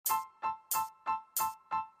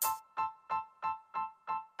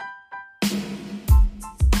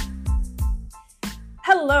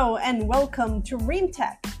Hello and welcome to Reem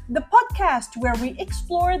Tech, the podcast where we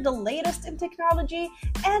explore the latest in technology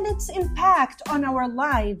and its impact on our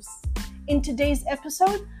lives. In today's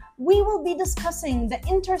episode, we will be discussing the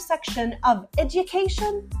intersection of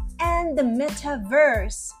education and the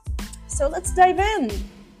Metaverse. So let's dive in.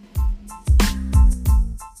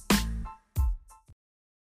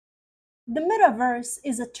 The Metaverse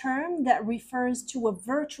is a term that refers to a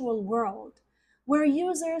virtual world where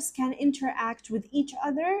users can interact with each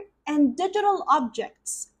other and digital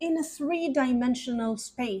objects in a three-dimensional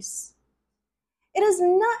space. It is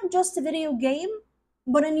not just a video game,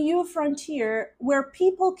 but a new frontier where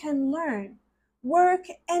people can learn, work,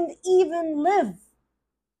 and even live.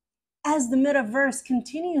 As the Metaverse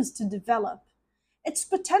continues to develop, its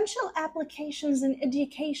potential applications in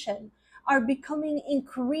education are becoming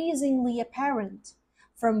increasingly apparent,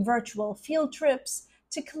 from virtual field trips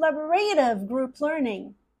to collaborative group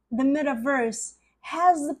learning. The Metaverse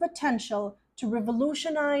has the potential to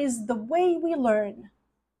revolutionize the way we learn.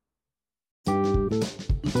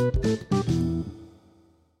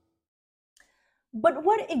 But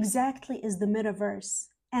what exactly is the Metaverse,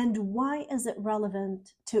 and why is it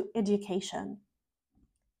relevant to education?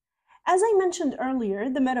 As I mentioned earlier,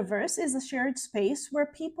 the Metaverse is a shared space where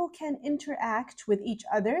people can interact with each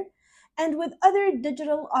other and with other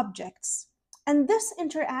digital objects. And this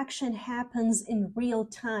interaction happens in real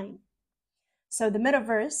time. So the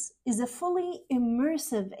Metaverse is a fully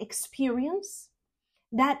immersive experience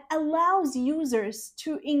that allows users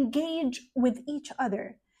to engage with each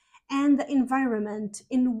other and the environment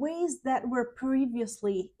in ways that were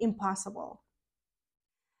previously impossible.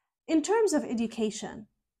 In terms of education,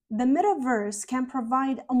 the Metaverse can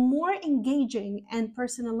provide a more engaging and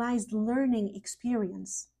personalized learning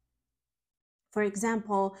experience. For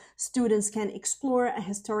example, students can explore a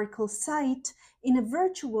historical site in a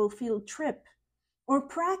virtual field trip or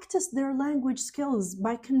practice their language skills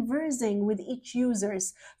by conversing with each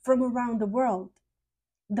users from around the world.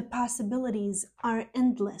 The possibilities are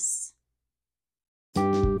endless.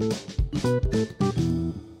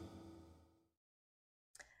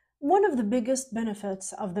 One of the biggest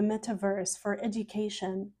benefits of the Metaverse for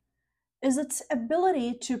education is its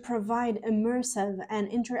ability to provide immersive and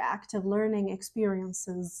interactive learning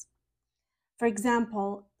experiences. For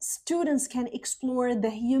example, students can explore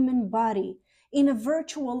the human body in a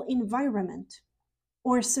virtual environment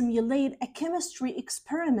or simulate a chemistry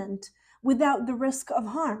experiment without the risk of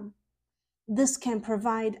harm. This can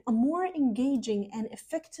provide a more engaging and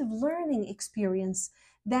effective learning experience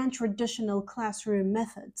than traditional classroom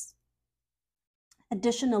methods.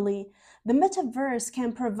 Additionally, the Metaverse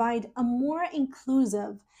can provide a more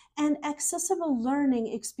inclusive and accessible learning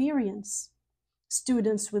experience.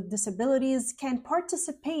 Students with disabilities can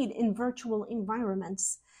participate in virtual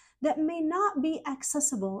environments that may not be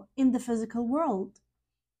accessible in the physical world.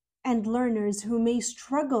 And learners who may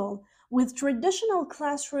struggle with traditional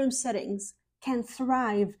classroom settings can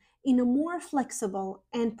thrive in a more flexible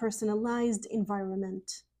and personalized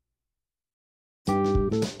environment.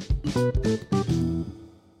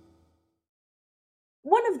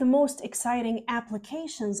 One of the most exciting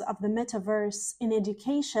applications of the Metaverse in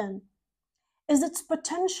education is its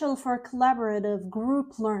potential for collaborative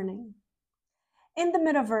group learning. In the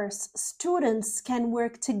Metaverse, students can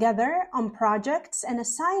work together on projects and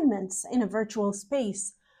assignments in a virtual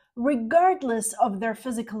space, regardless of their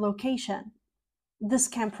physical location. This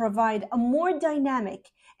can provide a more dynamic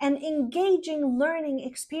and engaging learning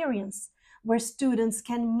experience where students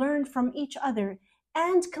can learn from each other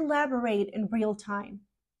and collaborate in real time.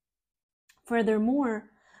 Furthermore,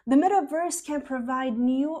 the Metaverse can provide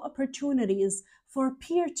new opportunities for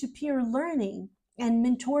peer-to-peer learning and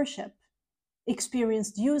mentorship.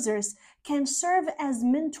 Experienced users can serve as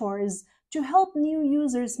mentors to help new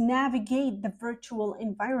users navigate the virtual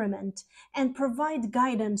environment and provide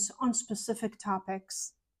guidance on specific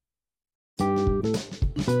topics.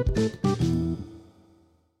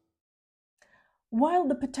 While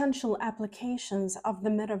the potential applications of the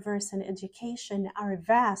Metaverse in education are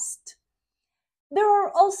vast, there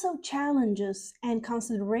are also challenges and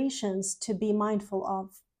considerations to be mindful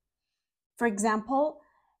of. For example,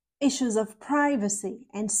 issues of privacy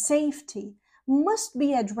and safety must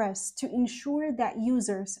be addressed to ensure that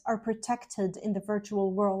users are protected in the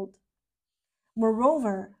virtual world.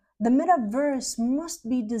 Moreover, the Metaverse must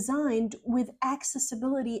be designed with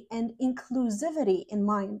accessibility and inclusivity in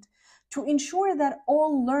mind to ensure that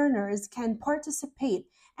all learners can participate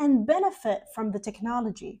and benefit from the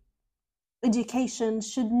technology. Education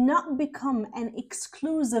should not become an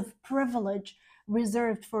exclusive privilege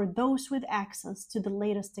reserved for those with access to the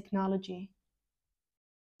latest technology.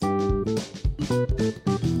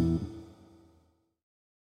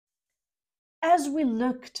 As we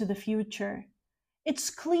look to the future, it's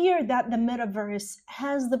clear that the metaverse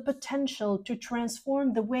has the potential to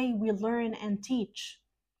transform the way we learn and teach.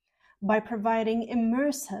 By providing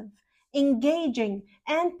immersive, engaging,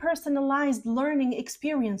 and personalized learning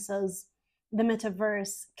experiences, the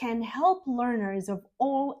metaverse can help learners of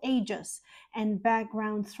all ages and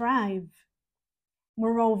backgrounds thrive.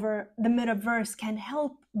 Moreover, the metaverse can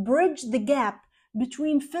help bridge the gap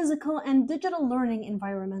between physical and digital learning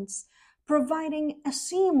environments, providing a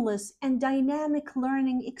seamless and dynamic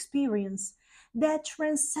learning experience that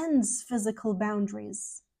transcends physical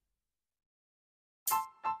boundaries.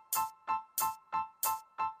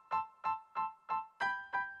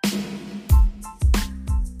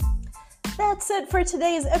 That's it for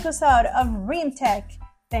today's episode of Reem Tech.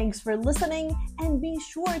 Thanks for listening, and be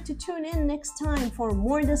sure to tune in next time for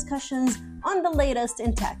more discussions on the latest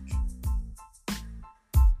in tech.